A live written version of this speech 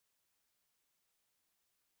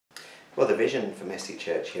Well, the vision for Messy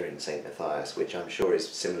Church here in St Matthias, which I'm sure is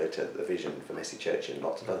similar to the vision for Messy Church in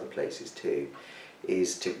lots of other places too,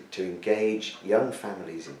 is to engage young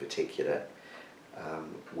families in particular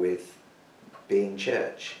with being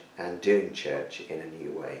church and doing church in a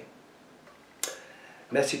new way.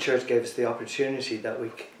 Messy Church gave us the opportunity that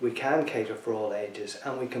we can cater for all ages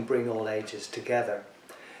and we can bring all ages together.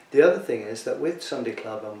 The other thing is that with Sunday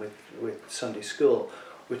Club and with Sunday School,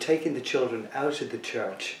 we're taking the children out of the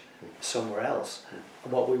church somewhere else.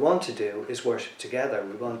 And what we want to do is worship together.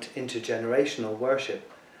 We want intergenerational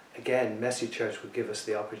worship. Again, Messy Church would give us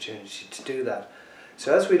the opportunity to do that.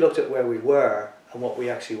 So as we looked at where we were and what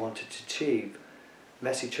we actually wanted to achieve,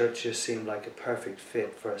 Messy Church just seemed like a perfect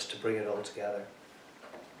fit for us to bring it all together.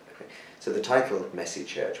 Okay. So the title Messy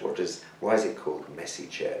Church, why is it called Messy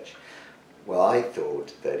Church? Well, I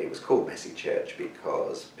thought that it was called Messy Church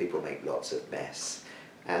because people make lots of mess.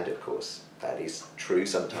 And of course, that is true,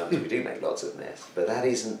 sometimes we do make lots of mess, but that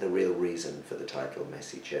isn't the real reason for the title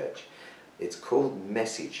Messy Church. It's called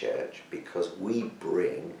Messy Church because we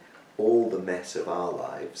bring all the mess of our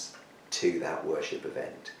lives to that worship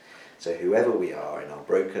event. So whoever we are, in our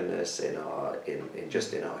brokenness, in our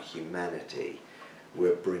humanity,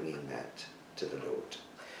 we're bringing that to the Lord.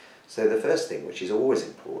 So the first thing, which is always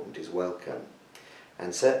important, is welcome.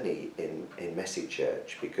 And certainly in Messy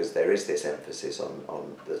Church, because there is this emphasis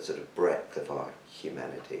on the sort of breadth of our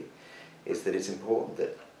humanity, is that it's important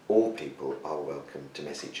that all people are welcome to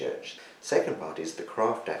Messy Church. Second part is the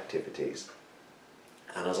craft activities.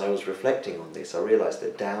 And as I was reflecting on this, I realised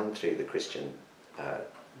that down through the Christian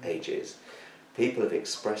ages, people have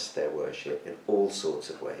expressed their worship in all sorts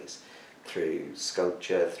of ways, through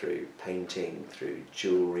sculpture, through painting, through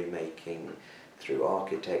jewellery making, through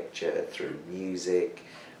architecture, through music.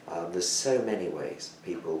 There's so many ways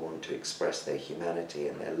people want to express their humanity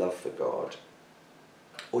and their love for God,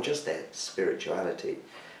 or just their spirituality.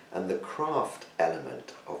 And the craft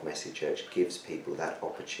element of Messy Church gives people that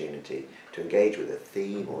opportunity to engage with a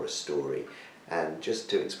theme or a story and just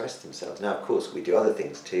to express themselves. Now, of course, we do other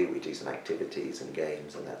things too. We do some activities and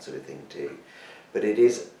games and that sort of thing too. But it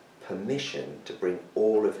is permission to bring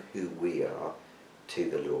all of who we are to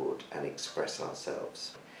the Lord and express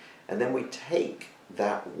ourselves. And then we take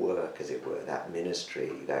that work, as it were, that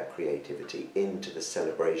ministry, that creativity, into the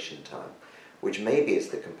celebration time, which maybe is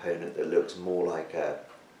the component that looks more like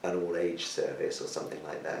an all-age service or something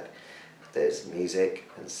like that. There's music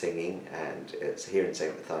and singing, and it's here in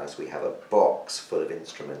St Matthias we have a box full of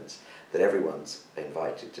instruments that everyone's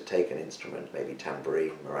invited to take an instrument, maybe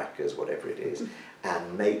tambourine, maracas, whatever it is,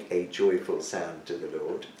 and make a joyful sound to the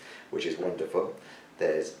Lord, which is wonderful.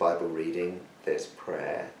 There's Bible reading, there's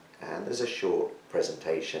prayer, and there's a short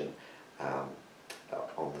presentation on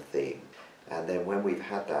the theme. And then when we've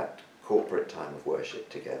had that corporate time of worship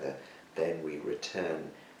together, then we return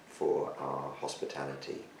for our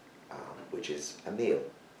hospitality, which is a meal,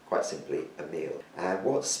 quite simply a meal. And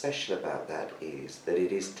what's special about that is that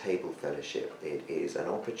it is table fellowship. It is an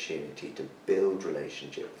opportunity to build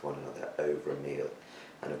relationship with one another over a meal.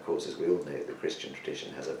 And of course, as we all know, the Christian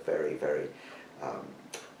tradition has a very, very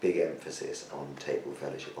big emphasis on table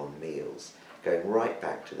fellowship, on meals, going right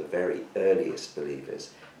back to the very earliest believers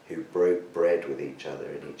who broke bread with each other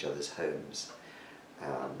in each other's homes.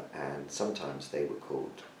 And sometimes they were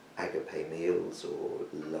called agape meals or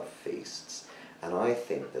love feasts. And I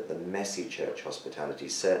think that the Messy Church hospitality,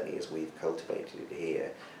 certainly as we've cultivated it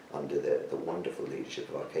here under the wonderful leadership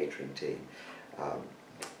of our catering team,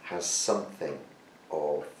 has something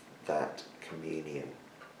of that communion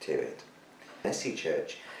to it. Messy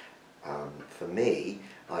Church, for me,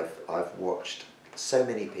 I've watched so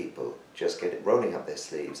many people just rolling up their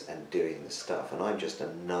sleeves and doing the stuff, and I'm just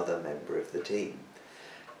another member of the team.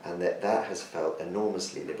 And that has felt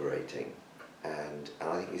enormously liberating, and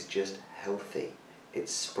I think it's just healthy.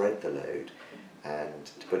 It's spread the load, and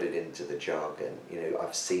to put it into the jargon,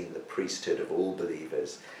 I've seen the priesthood of all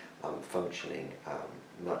believers functioning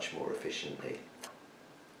much more efficiently.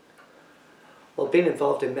 Well, being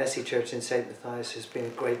involved in Messy Church in St Matthias has been a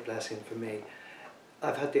great blessing for me.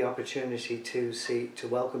 I've had the opportunity to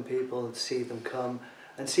welcome people and see them come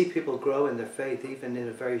and see people grow in their faith even in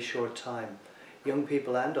a very short time. Young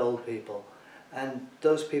people and old people, and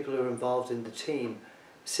those people who are involved in the team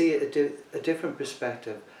see a different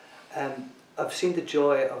perspective. I've seen the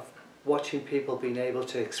joy of watching people being able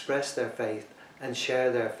to express their faith and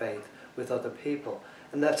share their faith with other people,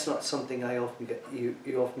 and that's not something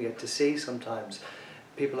you often get to see sometimes.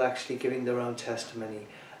 People actually giving their own testimony,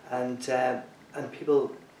 and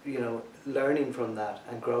people learning from that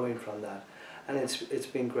and growing from that, and it's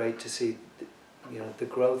been great to see the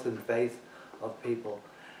growth in faith of people.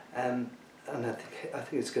 And I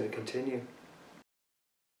think it's going to continue.